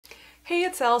Hey,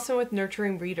 it's Allison with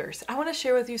Nurturing Readers. I want to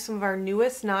share with you some of our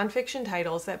newest nonfiction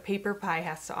titles that PaperPie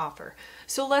has to offer.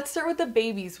 So let's start with the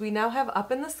babies we now have Up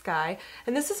in the Sky,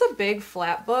 and this is a big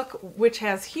flap book which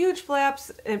has huge flaps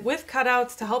with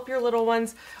cutouts to help your little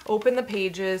ones open the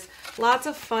pages. Lots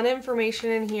of fun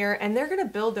information in here, and they're going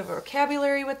to build their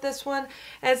vocabulary with this one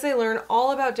as they learn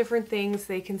all about different things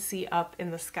they can see up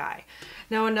in the sky.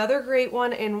 Now another great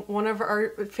one in one of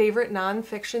our favorite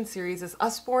nonfiction series is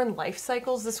Usborn Life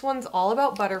Cycles. This one's all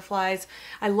about butterflies.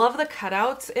 I love the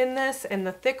cutouts in this and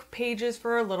the thick pages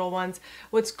for our little ones.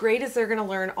 What's great is they're going to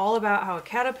learn all about how a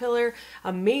caterpillar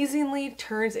amazingly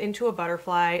turns into a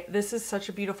butterfly. This is such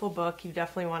a beautiful book. You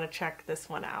definitely want to check this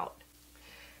one out.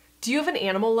 Do you have an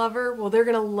animal lover? Well, they're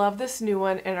going to love this new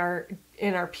one in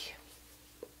our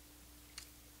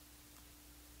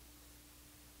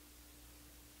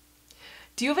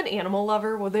Do you have an animal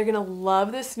lover? Well, they're going to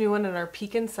love this new one in our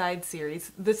Peek Inside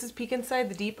series. This is Peek Inside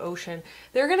the Deep Ocean.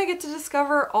 They're going to get to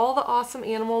discover all the awesome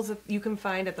animals that you can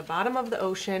find at the bottom of the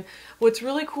ocean. What's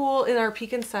really cool in our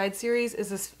Peek Inside series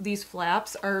is these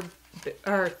flaps are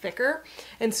thicker,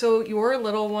 and so your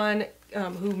little one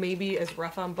who maybe is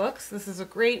rough on books, this is a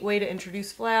great way to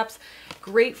introduce flaps.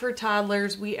 Great for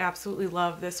toddlers. We absolutely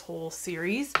love this whole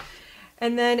series.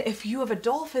 And then if you have a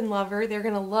dolphin lover, they're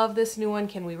going to love this new one,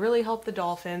 Can We Really Help the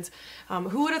Dolphins?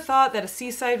 Who would have thought that a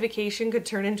seaside vacation could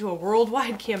turn into a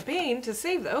worldwide campaign to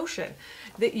save the ocean?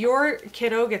 That your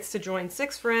kiddo gets to join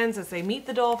 6 friends as they meet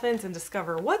the dolphins and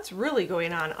discover what's really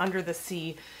going on under the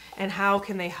sea and how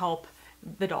can they help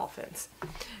the dolphins.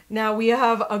 Now we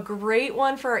have a great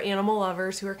one for our animal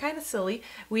lovers who are kind of silly.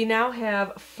 We now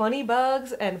have Funny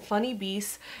Bugs and Funny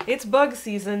Beasts. It's bug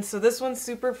season, so this one's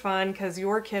super fun because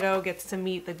your kiddo gets to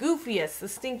meet the goofiest, the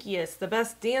stinkiest, the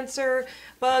best dancer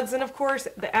bugs, and of course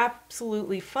the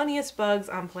absolutely funniest bugs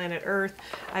on planet Earth.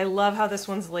 I love how this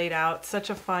one's laid out.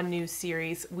 Such a fun new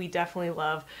series. We definitely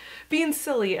love being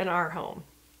silly in our home.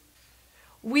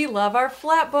 We love our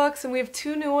flap books, and we have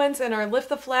 2 new ones in our Lift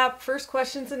the Flap First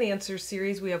Questions and Answers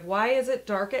series. We have Why Is It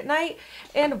Dark at Night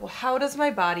and How Does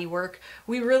My Body Work?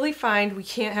 We really find we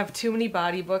can't have too many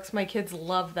body books. My kids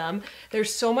love them.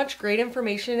 There's so much great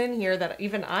information in here that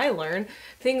even I learn.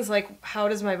 Things like how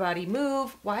does my body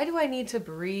move? Why do I need to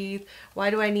breathe?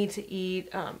 Why do I need to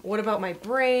eat? What about my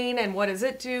brain and what does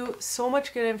it do? So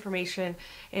much good information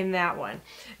in that one.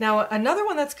 Now another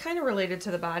one that's kind of related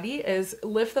to the body is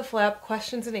Lift the Flap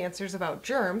Questions and Answers about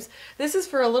germs. This is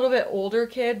for a little bit older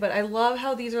kid, but I love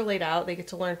how these are laid out. They get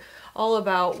to learn all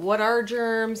about what are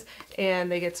germs,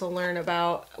 and they get to learn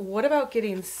about what about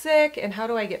getting sick and how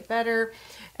do I get better,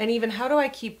 and even how do I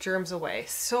keep germs away.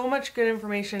 So much good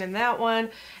information in that one,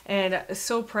 and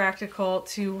so practical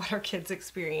to what our kids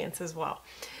experience as well.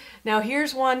 Now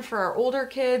here's one for our older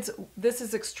kids. This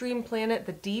is Extreme Planet,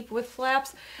 the Deep with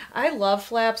flaps. I love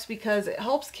flaps because it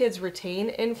helps kids retain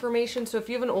information. So if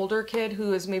you have an older kid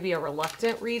who is maybe a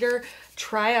reluctant reader,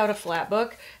 try out a flap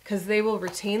book because they will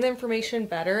retain the information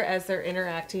better as they're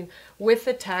interacting with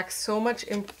the text. So much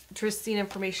interesting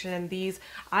information in these.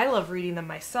 I love reading them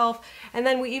myself. And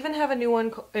then we even have a new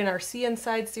one in our See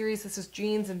Inside series. This is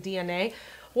Genes and DNA.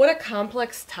 What a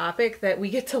complex topic that we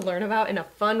get to learn about in a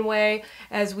fun way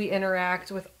as we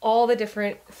interact with all the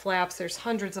different flaps. There's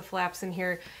hundreds of flaps in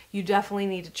here. You definitely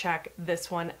need to check this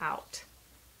one out.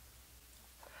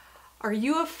 Are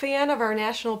you a fan of our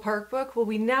National Park book? Well,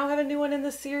 we now have a new one in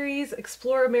the series,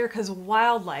 Explore America's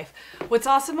Wildlife. What's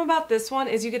awesome about this one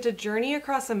is you get to journey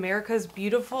across America's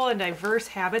beautiful and diverse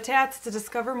habitats to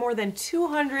discover more than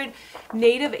 200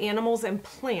 native animals and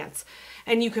plants.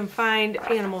 And you can find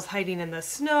animals hiding in the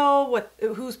snow,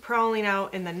 who's prowling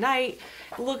out in the night.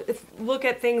 Look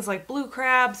at things like blue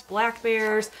crabs, black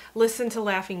bears, listen to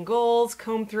laughing gulls,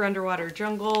 comb through underwater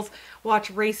jungles, watch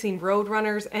racing road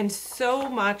runners, and so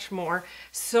much more.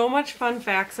 So much fun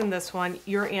facts in this one.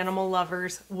 Your animal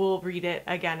lovers will read it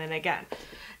again and again.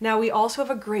 Now we also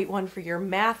have a great one for your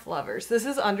math lovers. This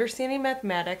is Understanding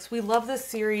Mathematics. We love this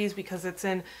series because it's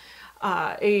in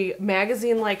a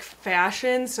magazine-like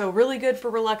fashion, so really good for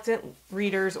reluctant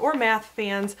readers or math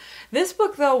fans. This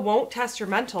book, though, won't test your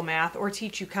mental math or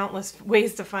teach you countless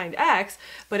ways to find X,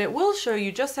 but it will show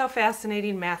you just how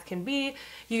fascinating math can be.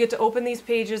 You get to open these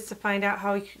pages to find out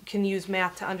how you can use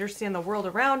math to understand the world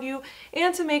around you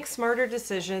and to make smarter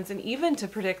decisions and even to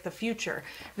predict the future.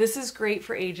 This is great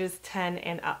for ages 10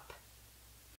 and up.